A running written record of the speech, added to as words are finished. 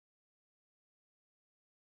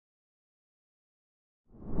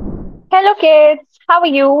Hello, kids. How are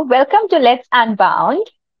you? Welcome to Let's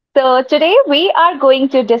Unbound. So, today we are going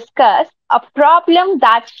to discuss a problem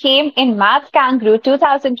that came in Math Kangaroo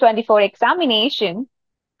 2024 examination.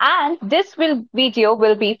 And this video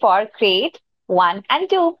will be for grade 1 and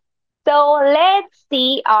 2. So, let's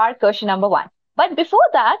see our question number 1. But before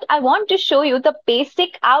that, I want to show you the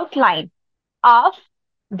basic outline of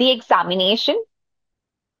the examination.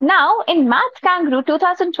 Now, in Math Kangaroo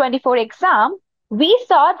 2024 exam, we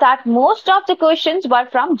saw that most of the questions were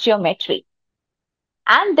from geometry.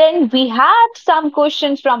 And then we had some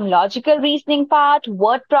questions from logical reasoning part,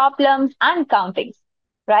 word problems, and countings,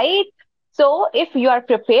 right? So, if you are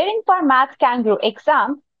preparing for Math Kangaroo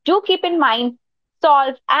exam, do keep in mind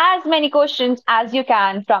solve as many questions as you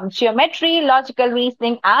can from geometry, logical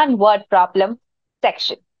reasoning, and word problem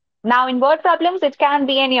section. Now, in word problems, it can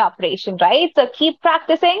be any operation, right? So, keep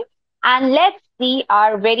practicing and let's see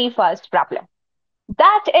our very first problem.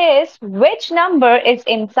 That is, which number is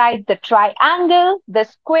inside the triangle, the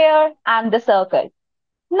square, and the circle?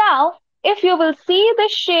 Now, if you will see the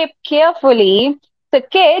shape carefully, the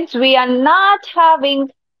kids, we are not having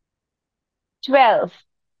 12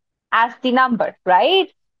 as the number, right?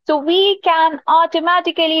 So we can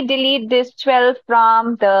automatically delete this 12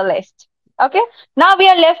 from the list. Okay, now we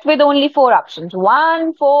are left with only four options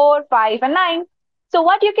 1, 4, 5, and 9. So,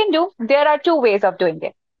 what you can do, there are two ways of doing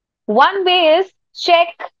it. One way is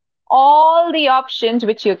check all the options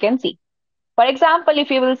which you can see. For example,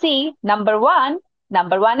 if you will see number one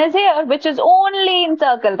is here, which is only in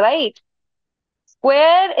circle, right?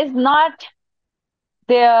 Square is not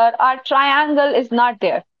there, our triangle is not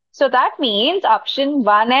there. So that means option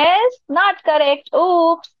 1 is not correct.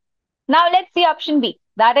 Oops. Now let's see option B.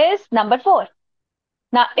 That is number 4.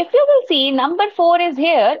 Now, if you will see number 4 is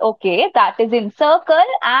here, okay, that is in circle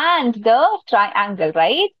and the triangle,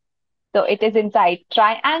 right? So it is inside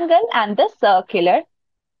triangle and the circular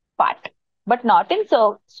part, but not in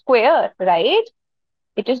square, right?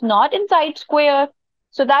 It is not inside square.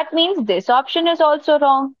 So that means this option is also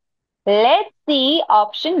wrong. Let's see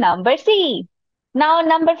option number C. Now,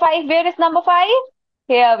 number 5, where is number 5?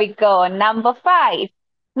 Here we go, number 5.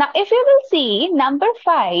 Now, if you will see, number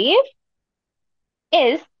 5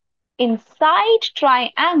 is inside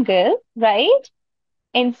triangle, right?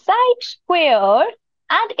 Inside square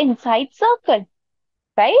and inside circle,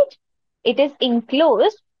 right? It is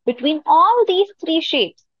enclosed between all these three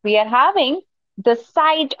shapes. We are having the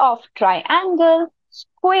side of triangle,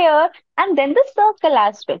 square, and then the circle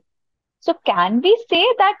as well. So can we say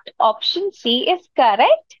that option C is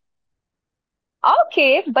correct?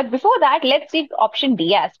 Okay, but before that, let's see option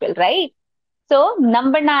D as well, right? So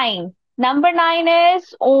number 9. Number 9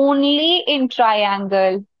 is only in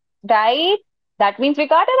triangle, right? That means we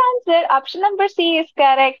got our answer. Option number C is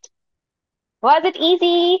correct. Was it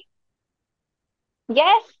easy?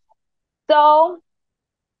 Yes. So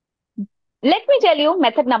let me tell you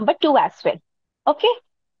method number 2 as well. Okay.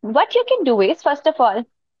 What you can do is, first of all,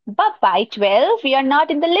 but by 12, we are not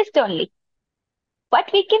in the list only. But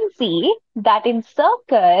we can see that in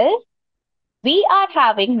circle, we are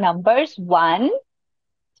having numbers 1,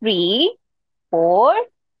 3, 4,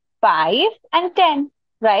 5, and 10,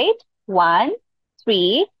 right? 1,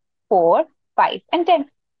 3, 4, 5, and 10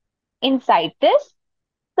 inside this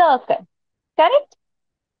circle, correct?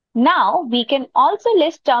 Now, we can also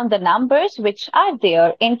list down the numbers which are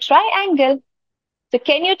there in triangle. So,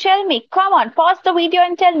 can you tell me? Come on, pause the video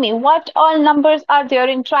and tell me what all numbers are there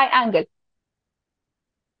in triangle.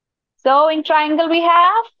 So, in triangle, we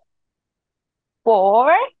have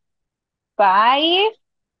 4, 5,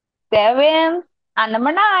 7, and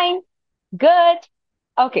number 9. Good.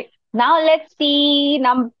 Okay, now let's see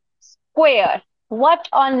square. What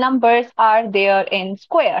all numbers are there in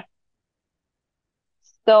square?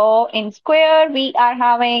 So in square, we are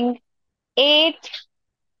having 8,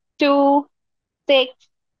 2, 6,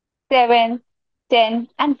 7, 10,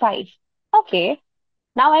 and 5. Okay,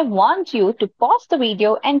 now I want you to pause the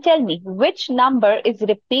video and tell me which number is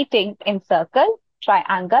repeating in circle,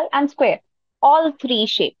 triangle, and square. All three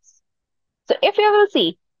shapes. So if you will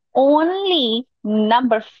see, only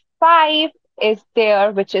number 5 is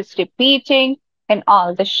there, which is repeating in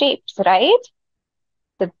all the shapes, right?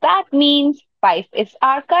 So that means 5 is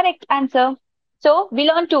our correct answer. So we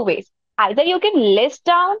learn two ways. Either you can list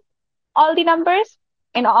down all the numbers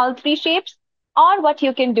in all three shapes, or what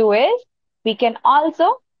you can do is we can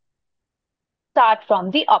also start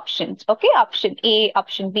from the options. Okay, option A,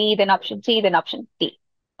 option B, then option C, then option D.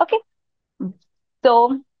 Okay,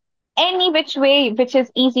 so any which way which is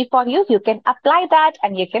easy for you, you can apply that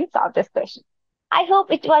and you can solve this question. I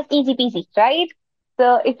hope it was easy peasy, right?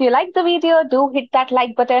 So if you like the video, do hit that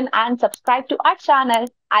like button and subscribe to our channel.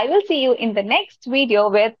 I will see you in the next video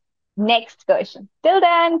with next question. Till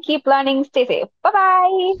then, keep learning, stay safe. Bye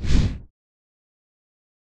bye.